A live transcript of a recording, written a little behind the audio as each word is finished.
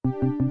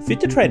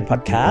Future Trend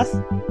Podcast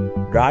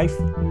Drive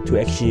to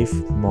Achieve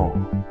More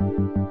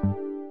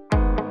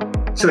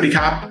สวัสดีค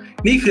รับ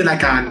นี่คือราย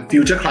การ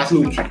Future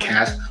Classroom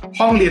Podcast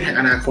ห้องเรียนแห่ง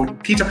อนาคต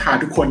ที่จะพา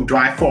ทุกคน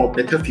drive for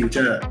better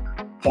future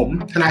ผม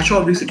ธนาโช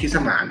ติ วิสุทธิส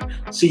มาน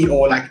CEO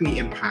Like Me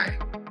Empire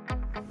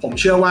ผม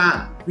เชื่อว่า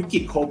วิกฤ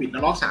ตโควิดร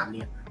ะลอก 3 เ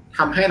นี่ยท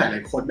ำให้หลา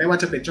ยๆคนไม่ว่า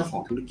จะเป็นเจ้าขอ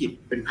งธุรกิจ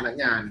เป็นพนัก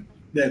งาน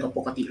เหนื่อยกว่าป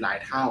กติหลาย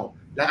เท่า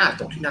และอาจ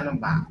ตกที่นั่งล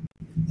ำบาก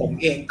ผม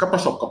เองก็ปร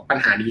ะสบกับปัญ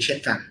หานี้เช่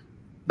นกัน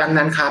ดัง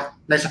นั้นครับ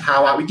ในสภา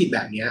วะวิกฤตแบ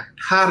บนี้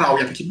ถ้าเรา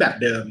ยังคิดแบบ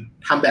เดิม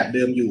ทำแบบเ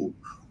ดิมอยู่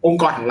องค์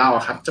กรของเรา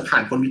ครับจะผ่า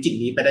นพ้นวิกฤต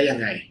นี้ไปได้ยัง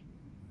ไง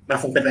มัน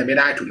คงเป็นไปไม่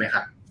ได้ถูกไหมค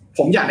รับผ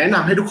มอยากแนะน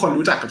ำให้ทุกคน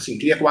รู้จักกับสิ่ง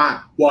ที่เรียกว่า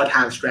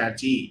wartime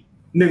strategy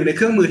หนึ่งในเค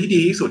รื่องมือที่ดี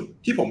ที่สุด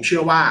ที่ผมเชื่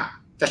อว่า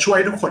จะช่วยใ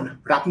ห้ทุกคน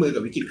รับมือกั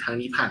บวิกฤตครั้ง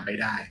นี้ผ่านไป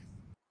ได้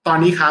ตอน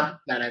นี้ครับ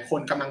หลายๆคน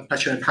กำลังเผ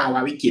ชิญภาวะ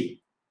วิกฤต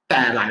แ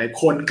ต่หลาย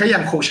ๆคนก็ยั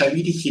งคงใช้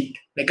วิธีคิด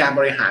ในการบ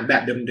ริหารแบ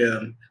บเดิ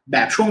มๆแบ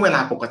บช่วงเวล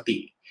าปกติ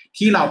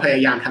ที่เราพย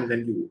ายามทำกัน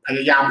อยู่พย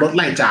ายามลด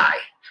รายจ่าย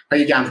พ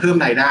ยายามเพิ่ม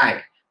รายได้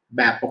แ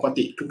บบปก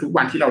ติทุกๆ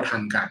วันที่เราท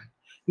ำกัน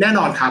แน่น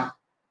อนครับ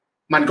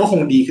มันก็ค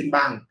งดีขึ้น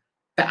บ้าง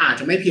แต่อาจ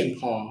จะไม่เพียงพ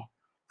อ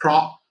เพรา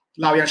ะ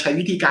เรายังใช้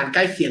วิธีการใก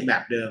ล้เคียงแบ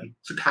บเดิม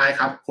สุดท้ายค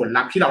รับผล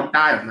ลัพธ์ที่เราไ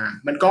ด้ออกมา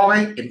มันก็ไม่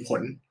เห็นผ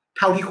ลเ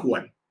ท่าที่คว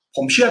รผ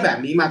มเชื่อแบบ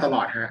นี้มาตล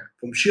อดฮะ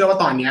ผมเชื่อว่า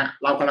ตอนนี้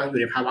เรากำลังอยู่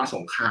ในภาวะส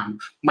งคราม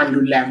มัน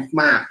รุนแรง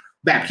มาก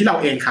แบบที่เรา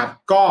เองครับ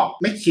ก็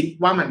ไม่คิด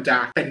ว่ามันจะ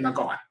เป็นมา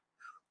ก่อน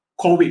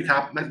โควิดครั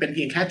บมันเป็นเ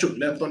พียงแค่จุด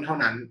เริ่มต้นเท่า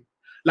นั้น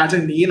หลังจา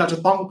กนี้เราจะ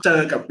ต้องเจ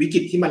อกับวิกฤ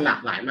ตที่มันหลา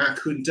กหลายมาก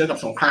ขึ้นเจอกับ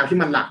สงครามที่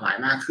มันหลากหลาย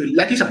มากขึ้นแ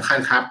ละที่สำคัญ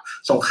ครับ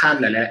สงคราม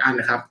หลายๆอัน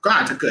นะครับก็อ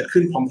าจจะเกิด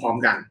ขึ้นพร้อม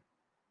ๆกัน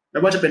ไม่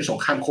ว่าจะเป็นสง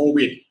ครามโค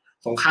วิด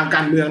สงครามก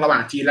ารเมืองระหว่า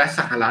งจีนและส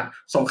หรัฐ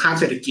สงคราม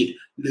เศรษฐกิจ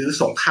หรือ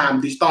สงคราม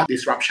Digital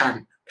Disruption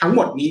ทั้งหม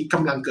ดนี้ก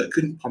ำลังเกิด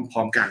ขึ้นพร้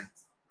อมๆกัน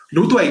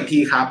รู้ตัวอีกที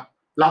ครับ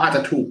เราอาจจ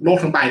ะถูกโลก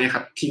ทั้งใบเนี่ยค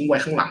รับทิ้งไว้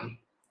ข้างหลัง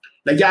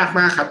และยากม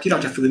ากครับที่เรา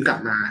จะฟื้นกลับ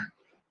มา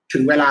ถึ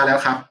งเวลาแล้ว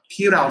ครับ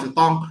ที่เราจะ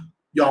ต้อง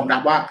ยอมรั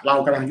บว่าเรา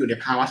กำลังอยู่ใน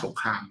ภาวะสง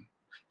คราม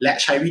และ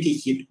ใช้วิธี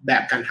คิดแบ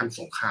บการทำ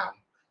สงคราม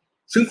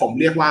ซึ่งผม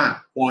เรียกว่า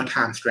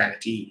wartime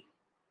strategy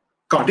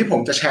ก่อนที่ผม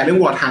จะแชร์เรื่อง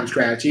wartime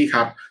strategy ค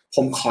รับผ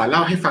มขอเล่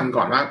าให้ฟัง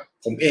ก่อนว่า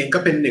ผมเองก็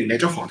เป็นหนึ่งใน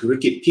เจ้าของธุร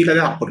กิจที่ไ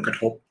ด้รับผลกระ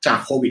ทบจาก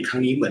โควิดครั้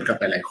งนี้เหมือนกับ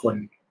หลายๆคน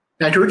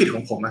ในธุรกิจข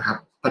องผมนะครับ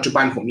ปัจจุ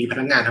บันผมมีพ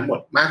นักงานทั้งหมด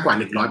มากกว่า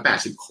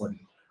180คน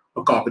ป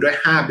ระกอบไปด้วย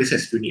5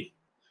 business unit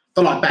ต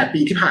ลอด8 ปี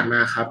ที่ผ่านมา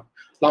ครับ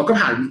เราก็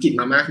ผ่านวิกฤต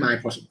มามากมาย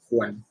พอสมค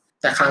วร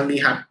แต่ครั้งนี้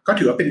ครับก็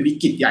ถือว่าเป็นวิ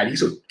กฤตใหญ่ที่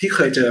สุดที่เค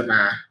ยเจอม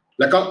า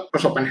แล้วก็ปร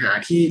ะสบปัญหา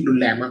ที่รุน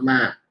แรงม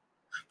าก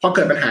ๆพอเ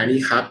กิดปัญหานี้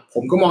ครับผ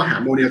มก็มองหา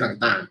โมเดล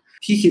ต่าง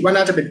ๆที่คิดว่า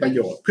น่าจะเป็นประโย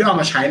ชน์เพื่อเอา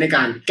มาใช้ในก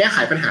ารแก้ไข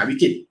ปัญหาวิ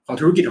กฤตของ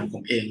ธุรกิจของผ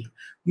มเอง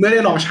เมื่อได้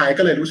ลองใช้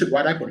ก็เลยรู้สึกว่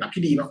าได้ผลลัพธ์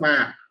ที่ดีมา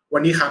กๆวั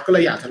นนี้ครับก็เล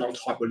ยอยากจะลอง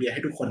ถอดบทเรียนใ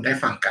ห้ทุกคนได้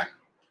ฟังกัน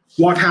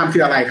War Time คื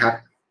ออะไรครับ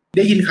ไ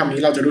ด้ยินคำ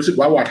นี้เราจะรู้สึก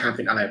ว่า War Time เ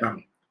ป็นอะไรบ้าง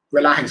เว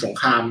ลาแห่งสง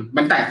คราม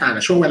มันแตกต่างจ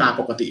ากช่วงเวลา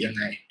ปกติยังไ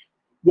ง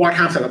War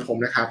Time สำหรับผม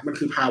นะครับมัน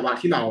คือภาวะ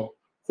ที่เรา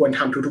ควร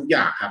ทำทุกๆอ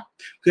ย่างครับ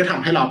เพื่อท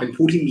ำให้เราเป็น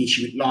ผู้ที่มีชี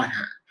วิตรอด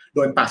ฮะโด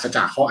ยปราศจ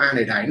ากข้ออ้างใ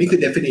ดๆนี่คือ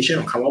definition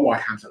ของคำว่า war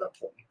time สำหรับ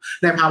ผม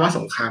ในภาวะส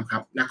งครามครั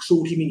บนักสู้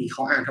ที่ไม่มี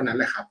ข้ออ้างเท่านั้นแ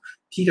หละครับ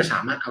ที่จะสา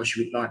มารถเอาชี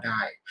วิตรอดได้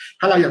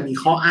ถ้าเรายังมี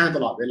ข้ออ้างต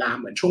ลอดเวลา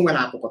เหมือนช่วงเวล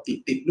าปกติ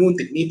ติดนู่น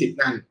ติดนี่ติด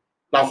นั่น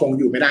เราคง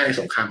อยู่ไม่ได้ใน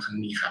สงครามครั้ง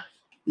นี้ครับ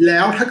แล้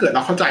วถ้าเกิดเร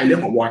าเข้าใจเรื่อ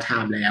งของ war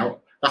time แล้ว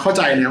เราเข้าใ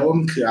จแล้วว่า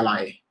มันคืออะไร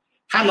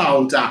ถ้าเรา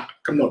จะ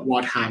กำหนด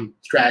war time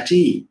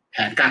strategy แผ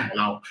นการของ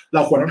เร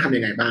าควรต้องทำ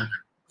ยังไงบ้าง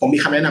ผมมี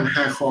คำแนะนำ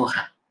5ข้อค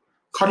รับ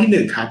ข้อ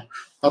ที่1ครับ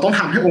เราต้อง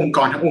ทำให้องค์ก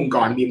รทั้งองค์ก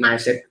รมี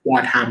mindset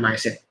wartime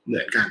mindset เห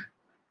มือนกัน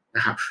น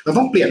ะครับเรา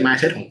ต้องเปลี่ยน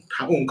mindset ของ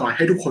ทั้งองค์กรใ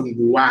ห้ทุกคน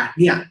รู้ว่า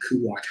เนี่ยคือ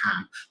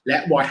wartime และ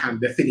wartime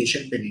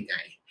definition เป็นยังไง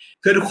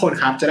เพื่อทุกคน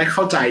ครับจะได้เ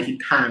ข้าใจทิศ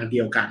ทางเดี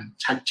ยวกัน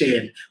ชัดเจ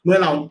นเมื่อ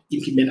เรา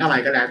implement อะไร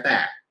ก็แล้วแต่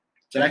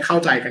จะได้เข้า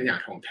ใจกันอย่าง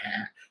ถ่องแท้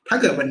ถ้า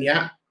เกิดวันนี้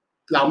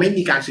เราไม่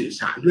มีการสื่อ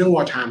สารเรื่อง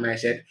wartime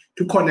mindset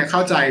ทุกคนเข้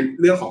าใจ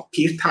เรื่องของ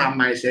peace time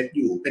mindset อ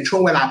ยู่เป็นช่ว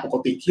งเวลาปก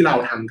ติที่เรา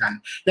ทำกัน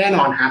แน่น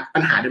อนครับปั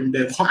ญหาเ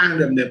ดิมๆข้ออ้าง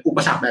เดิมๆอุป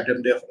สรรคแบบเ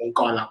ดิมๆขององค์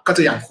กรเราก็จ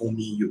ะยังคง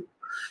มีอยู่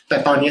แต่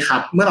ตอนนี้ครั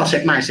บเมื่อเรา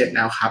set mindset แ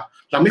ล้วครับ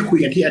เราไม่คุย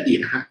กันที่อดีต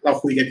นะฮะเรา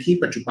คุยกันที่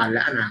ปัจจุบันแล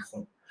ะอนาค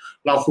ต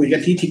เราคุยกั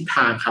นที่ทิศท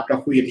างครับเรา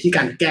คุยกันที่ก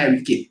ารแก้วิ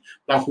กฤต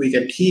เราคุยกั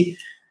นที่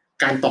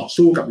การต่อ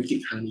สู้กับวิกฤต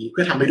ครั้งนี้เ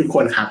พื่อทำให้ทุกค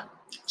นครับ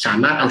สา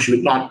มารถเอาชีวิต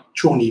รอด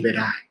ช่วงนี้ไป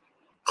ได้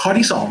ข้อ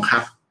ที่2ค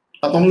รับ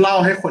เราต้องเล่า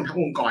ให้คนทั้ง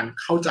องค์กร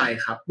เข้าใจ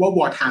ครับว่า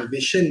wartime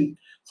vision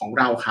ของ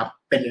เราครับ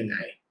เป็นยังไง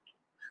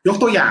ยก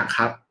ตัวอย่างค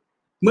รับ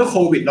เมื่อโค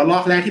วิดระลอ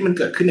กแรกที่มัน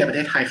เกิดขึ้นในประเท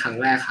ศไทยครั้ง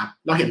แรกครับ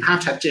เราเห็นภาพ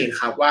ชัดเจน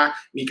ครับว่า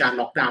มีการ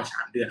ล็อกดาวน์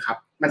3 เดือนครับ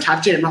มันชัด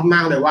เจนม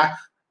ากๆเลยว่า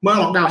เมื่อ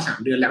ล็อกดาวน์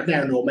3 เดือนแล้วแน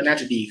วโน้มมันน่า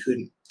จะดีขึ้น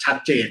ชัด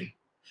เจน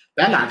แ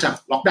ละหลังจาก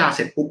ล็อกดาวน์เส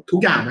ร็จปุ๊บทุ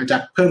กอย่างมันจะ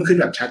เพิ่มขึ้น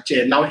แบบชัดเจ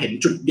นเราเห็น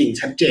จุดดิ่ง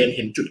ชัดเจนเ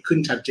ห็นจุดขึ้น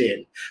ชัดเจน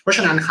เพราะฉ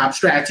ะนั้นครับ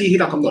strategy ที่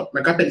เรากำหนดมั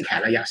นก็เป็นแผน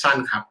ระยะสั้น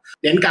ครับ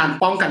เน้นการ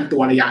ป้องกันตั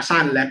วระยะ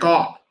สั้นและก็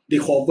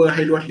recover ใ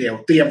ห้รวดเร็ว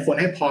เตรียมคน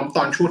ให้พร้อมต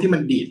อนช่วงที่มั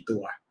นดีดตั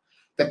ว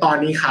แต่ตอน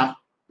นี้ครับ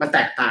มันแต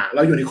กต่างเร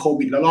าอยู่ในโค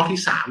วิดระลอก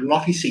ที่3ระลอ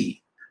กที่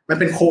4มัน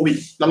เป็นโควิด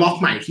ระลอก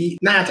ใหม่ที่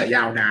น่าจะย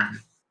าวนาน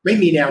ไม่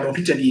มีแนวโน้ม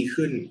ที่จะดี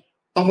ขึ้น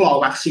ต้องรอ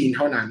วัคซีนเ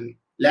ท่านั้น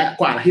และ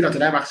กว่าที่เราจะ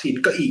ได้วัคซีน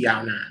ก็อีกยา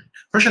วนาน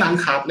เพราะฉะนั้น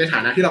ครับในฐา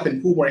นะที่เราเป็น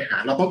ผู้บริหา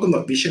รเราต้องกำหน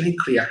ดวิชั่นให้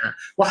เคลียร์ฮะ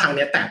ว่าครั้ง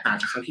นี้แตกต่าง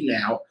จากครั้งที่แ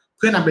ล้วเ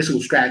พื่อนำไปสู่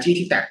strategy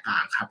ที่แตกต่า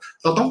งครับ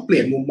เราต้องเปลี่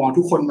ยนมุมมอง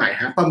ทุกคนใหม่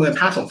ฮะประเมิน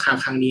ภาพสงคราม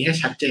ครั้งนี้ให้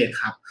ชัดเจน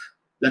ครับ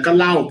แล้วก็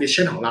เล่าวิ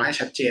ชั่นของเราให้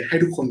ชัดเจนให้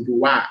ทุกคนรู้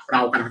ว่าเร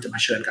ากำลังจะเผ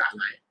ชิญกับอะ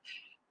ไร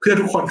เพื่อ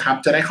ทุกคนครับ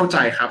จะได้เข้าใจ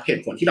ครับเห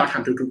ตุผลที่เราท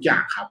ำทุกๆอย่า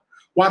งครับ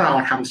ว่าเรา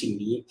ทำสิ่ง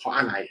นี้เพราะ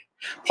อะไร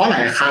เพราะหลา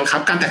ยครั้งครั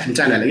บการตัดสินใจ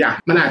หลายๆอย่าง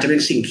มันอาจจะเป็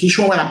นสิ่งที่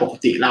ช่วงเวลาปก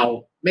ติเรา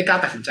ไม่กล้า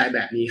ตัดสินใจแบ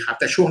บนี้ครับ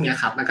แต่ช่วงนี้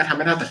ครับมันก็ทำใ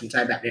ห้เราตัดสินใจ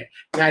แบบนี้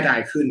ง่ายดาย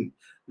ขึ้น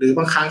หรือบ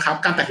างครั้งครับ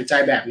การตัดสินใจ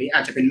แบบนี้อ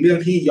าจจะเป็นเรื่อง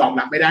ที่ยอม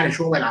รับไม่ได้ใน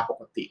ช่วงเวลาป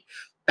กติ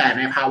แต่ใ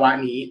นภาวะ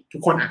นี้ทุ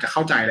กคนอาจจะเข้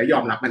าใจและยอ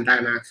มรับมันได้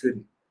มากขึ้น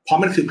เพราะ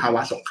มันคือภาว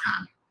ะสงครา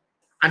ม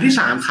อันที่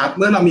3ครับเ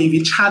มื่อเรามี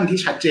วิชั่นที่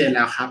ชัดเจนแ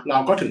ล้วครับเรา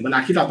ก็ถึงเวลา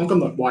ที่เราต้องกำ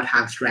หนด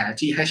wartime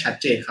strategy ให้ชัด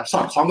เจนครับส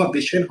อดคล้องกับ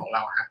วิชั่นของเร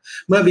าฮะ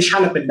เมื่อวิชั่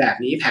นเราเป็นแบบ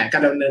นี้แผนกา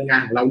รดำเนินงาน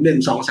ของเรา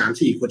1 2 3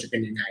 4ควรจะเป็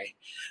นยังไง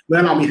เมื่อ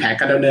เรามีแผน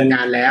การดำเนินง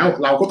านแล้ว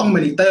เราก็ต้องม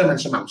อนิเตอร์มัน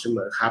สม่ำเสม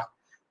อครับ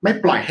ไม่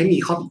ปล่อยให้มี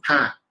ข้อผิดพล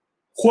าด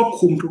ควบ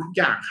คุมทุก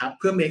อย่างครับ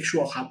เพื่อ make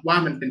sure ครับว่า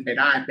มันเป็นไป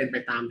ได้เป็นไป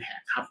ตามแผน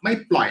ครับไม่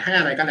ปล่อยให้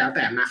อะไรก็แล้วแ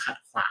ต่มาขัด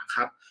ขวางค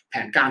รับแผ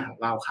นการของ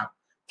เราครับ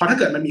เพราะถ้า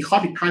เกิดมันมีข้อ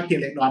ผิดพลาดเพียง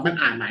เล็กน้อยมัน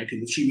อาจหมายถึ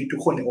งชีวิตทุ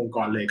กคนในองค์ก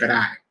รเลยก็ไ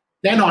ด้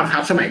แน่นอนครั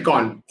บสมัยก่อ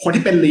นคน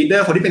ที่เป็น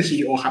leader คนที่เป็น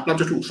CEO ครับเรา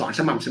จะถูกสอน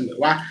สม่ำเสมอ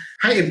ว่า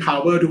ให้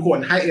empower ทุกคน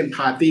ให้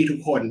empathy ทุก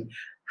คน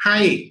ให้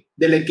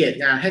delegate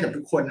งานให้กับ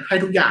ทุกคนให้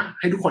ทุกอย่าง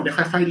ให้ทุกคนได้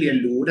ค่อยๆเรียน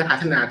รู้ได้พั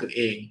ฒนาตัวเอ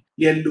ง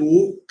เรียนรู้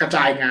กระจ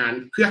ายงาน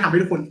เพื่อทำให้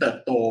ทุกคนเติบ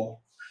โต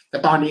แต่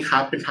ตอนนี้ครั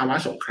บเป็นภาวะ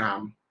สงคราม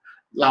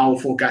เรา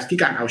โฟกัสที่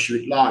การเอาชีวิ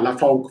ตรอดเรา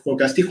โฟ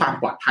กัสที่ความ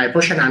ปลอดภัยเพร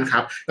าะฉะนั้นครั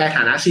บในฐ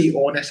านะ CEO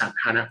ใน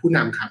ฐานะผู้น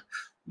ำครับ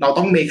เรา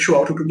ต้อง make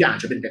sure ทุกอย่าง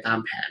จะเป็นไปตาม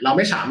แผนเราไ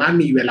ม่สามารถ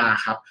มีเวลา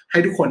ครับให้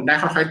ทุกคนได้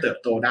ค่อยๆเติบ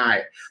โตได้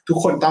ทุก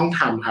คนต้อง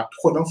ทำครับทุ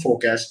กคนต้องโฟ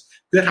กัส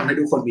เพื่อทำให้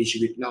ทุกคนมีชี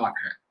วิตรอด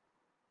ฮะ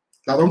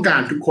เราต้องกา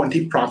รทุกคน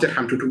ที่พร้อมจะท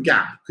ำทุกๆอย่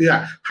างเพื่อ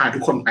พาทุ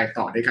กคนไป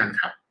ต่อด้วยกัน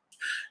ครับ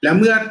แล้ว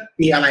เมื่อ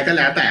มีอะไรก็แ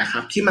ล้วแต่ค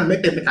รับที่มันไม่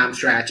เป็นไปตาม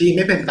strategy ไ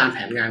ม่เป็นไปตามแผ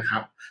นงานครั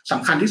บส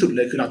ำคัญที่สุดเ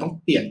ลยคือเราต้อง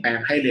เปลี่ยนแปลง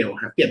ให้เร็ว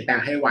ครับเปลี่ยนแปลง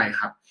ให้ไว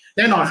ครับแ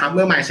น่นอนครับเ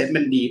มื่อ mindset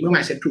มันดีเมื่อ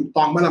mindset ถูก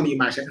ต้องเมื่อเรามี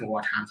mindset ของ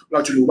wartime ครับเรา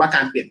จะรู้ว่าก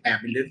ารเปลี่ยนแปลง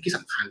เป็นเรื่องที่ส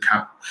ำคัญครั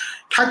บ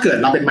ถ้าเกิด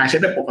เราเป็น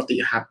mindset แบบปกติ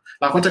ครับ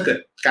เราก็จะเกิด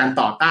การ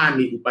ต่อต้าน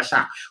มีอุปส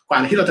รรคกว่า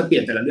ที่เราจะเปลี่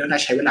ยนแต่ละเรื่องได้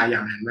ใช้เวลายา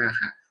วนานมาก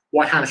ครับ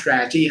wartime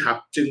strategy ครับ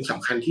จึงส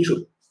ำคัญที่สุด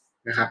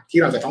นะครับที่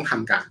เราจะต้องท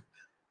ำกัน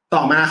ต่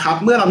อมาครับ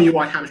เมื่อเรามี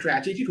wartime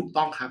strategy ที่ถูก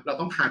ต้องครับเรา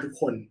ต้องพาทุก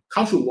คนเข้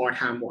าสู่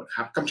wartime mode ค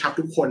รับกำชับ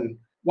ทุกคน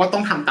ว่าต้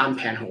องทำตามแ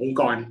ผนขององค์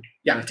กร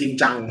อย่างจริง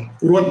จัง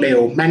รวดเร็ว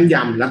แม่นย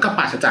ำแล้วก็ป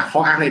ราศจากข้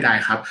ออ้างใด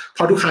ๆครับเพ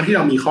ราะทุกครั้งที่เร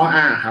ามีข้อ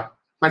อ้างครับ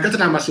มันก็จะ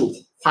นำมาสู่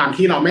ความ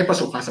ที่เราไม่ประ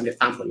สบความสำเร็จ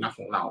ตามผลลัพธ์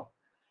ของเรา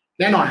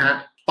แน่นอนฮะ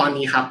ตอน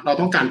นี้ครับเรา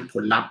ต้องการผ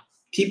ลลัพธ์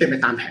ที่เป็นไป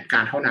ตามแผนกา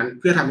รเท่านั้น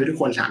เพื่อทำให้ทุก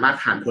คนสามารถ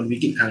ผ่านพ้นวิ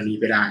กฤตครั้งนี้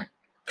ไปได้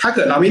ถ้าเ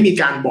กิดเราไม่มี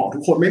การบอกทุ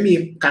กคนไม่มี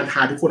การพ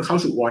าทุกคนเข้า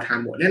สู่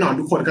wartime mode แน่นอน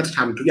ทุกคนก็จะท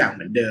ำทุกอย่างเห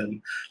มือนเดิม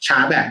ช้า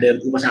แบบเดิม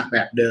อุปสรรคแบ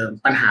บเดิม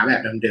ปัญหาแบ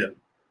บเดิม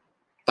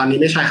ๆตอนนี้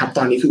ไม่ใช่ครับต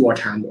อนนี้คือ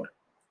wartime mode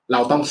เร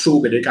าต้องสู้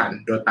ไปด้วยกัน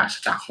โดยปราศ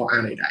จากข้ออ้า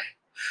งใด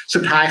ๆสุ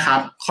ดท้ายครับ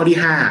ข้อที่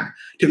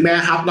5ถึงแม้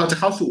ครับเราจะ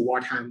เข้าสู่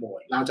wartime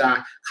mode เราจะ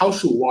เข้า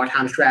สู่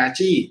wartime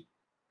strategy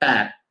แต่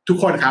ทุก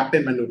คนครับเป็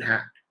นมนุษย์ฮ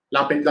ะเร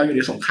าอยู่ใ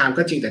นสงคราม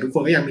ก็จริงแต่ทุกค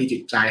นก็ยังมีจิ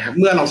ตใจครับ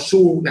เมื่อเรา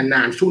สู้น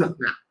านๆสู้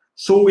หนัก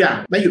ๆสู้อย่าง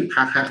ไม่หยุด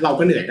พักฮะเรา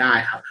ก็เหนื่อยได้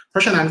ครับเพรา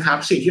ะฉะนั้นครับ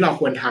สิ่งที่เรา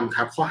ควรทำค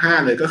รับข้อ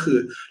5เลยก็คือ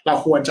เรา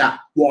ควรจะ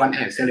warn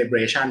and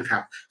celebration ครั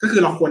บก็คื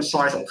อเราควรซ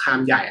อยสงคราม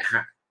ใหญ่ฮ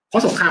ะเพรา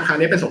ะสงครามครั้ง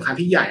นี้เป็นสงคราม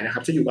ที่ใหญ่นะครั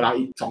บจะอยู่กับเรา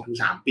อีก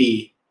 2-3 ปี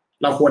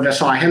เราควรจะ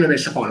ซอยให้มันเป็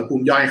นสมรภู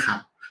มิย่อยครับ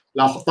เ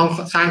ราต้อง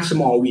สร้าง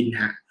small win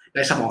ฮะใน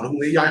สมรภู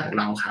มิย่อยของ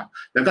เราครับ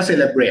แล้วก็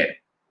celebrate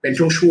เป็น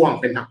ช่วง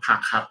ๆเป็นพัก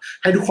ๆครับ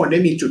ให้ทุกคนได้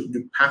มีจุดหยุ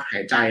ดพักหา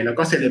ยใจแล้ว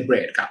ก็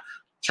celebrate กับ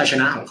ชัยช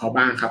นะของเขา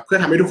บ้างครับเพื่อ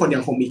ทำให้ทุกคนยั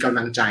งคงมีกำ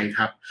ลังใจค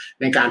รับ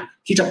ในการ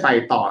ที่จะไป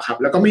ต่อครับ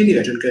แล้วก็ไม่เหนื่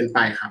อยจนเกินไป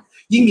ครับ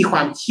ยิ่งมีคว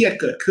ามเครียด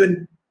เกิดขึ้น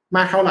ม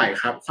ากเท่าไหร่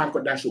ครับความก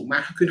ดดันสูงมา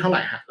กขึ้นเท่าไห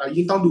ร่ฮะเรา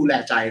ยิ่งต้องดูแล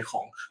ใจขอ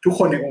งทุกค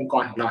นในองค์ก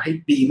รของเราให้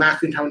ดีมาก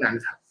ขึ้นเท่านั้น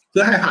ครับเ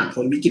พื่อให้ผ่าน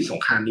พ้นวิกฤตสง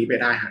ครามนี้ไป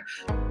ได้ฮะ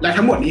และ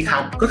ทั้งหมดนี้ครั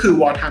บก็คือ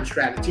wartime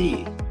strategy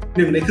ห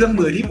นึ่งในเครื่อง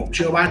มือที่ผมเ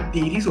ชื่อว่า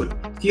ดีที่สุด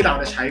ที่เรา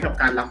จะใช้กับ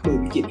การรับมือ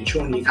วิกฤตในช่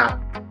วงนี้ครับ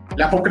แ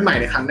ล้วพบกันใหม่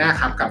ในครั้งหน้า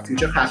ครับกับ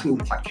Future Classroom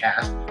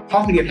Podcast ห้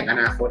องเรียนแห่งอ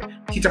นาคต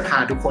ที่จะพา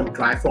ทุกคน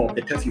drive for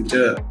better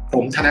future ผ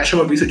มธนโช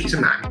ติ วิสุทธิส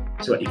มาน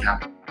สวัสดีครับ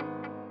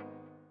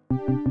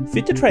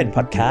Future Trend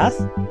Podcast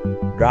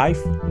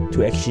Drive to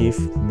Achieve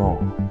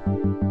More